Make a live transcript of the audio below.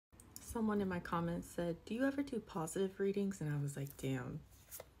Someone in my comments said, do you ever do positive readings? And I was like, damn,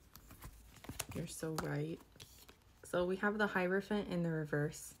 you're so right. So we have the Hierophant in the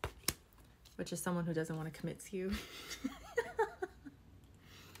reverse, which is someone who doesn't want to commit to you.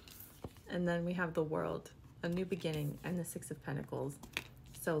 And then we have the World, a new beginning, and the Six of Pentacles.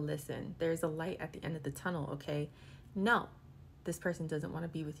 So listen, there's a light at the end of the tunnel, okay? No, this person doesn't want to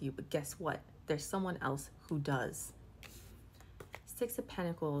be with you, but guess what? There's someone else who does. Six of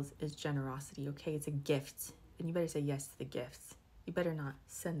Pentacles is generosity, okay? It's a gift, and you better say yes to the gifts. You better not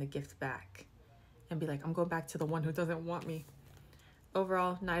send the gift back and be like, I'm going back to the one who doesn't want me.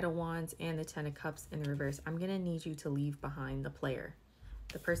 Overall, Knight of Wands and the Ten of Cups in the reverse. I'm going to need you to leave behind the player.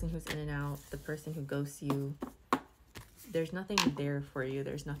 The person who's in and out, the person who ghosts you. There's nothing there for you.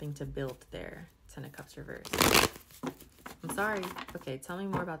 There's nothing to build there. Ten of Cups reverse. I'm sorry. Okay, tell me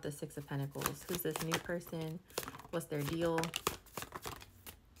more about the Six of Pentacles. Who's this new person? What's their deal?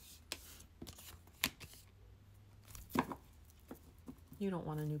 You don't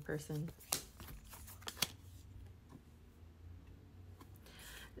want a new person.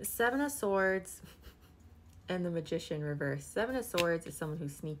 Seven of Swords and the Magician reverse. Seven of Swords is someone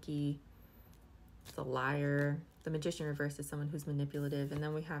who's sneaky. It's a liar. The Magician reverse is someone who's manipulative. And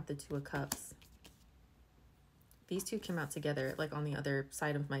then we have the Two of Cups. These two came out together, like on the other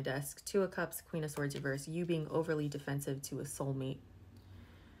side of my desk. Two of Cups, Queen of Swords reverse. You being overly defensive to a soulmate.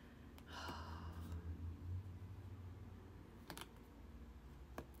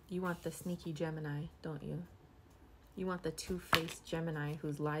 You want the sneaky Gemini, don't you? You want the two-faced Gemini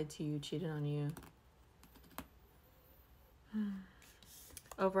who's lied to you, cheated on you.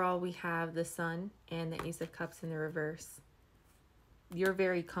 Overall, we have the Sun and the Ace of Cups in the reverse. You're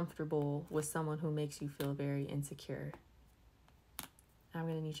very comfortable with someone who makes you feel very insecure. I'm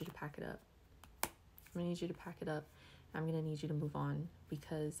going to need you to pack it up. I'm going to need you to pack it up. I'm going to need you to move on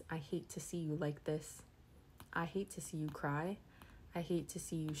because I hate to see you like this. I hate to see you cry. I hate to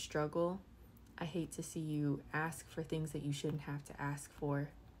see you struggle. I hate to see you ask for things that you shouldn't have to ask for.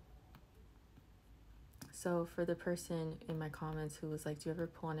 So for the person in my comments who was like, do you ever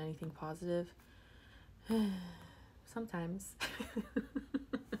pull on anything positive? Sometimes.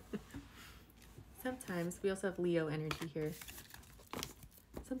 Sometimes. We also have Leo energy here.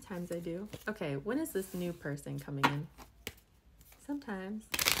 Sometimes I do. Okay, when is this new person coming in? Sometimes.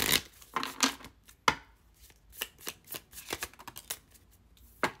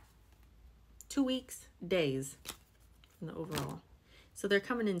 Two weeks, days in the overall. So they're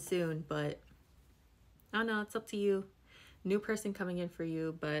coming in soon, but I don't know, it's up to you. New person coming in for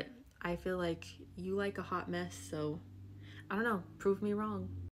you, but I feel like you like a hot mess, so I don't know, prove me wrong.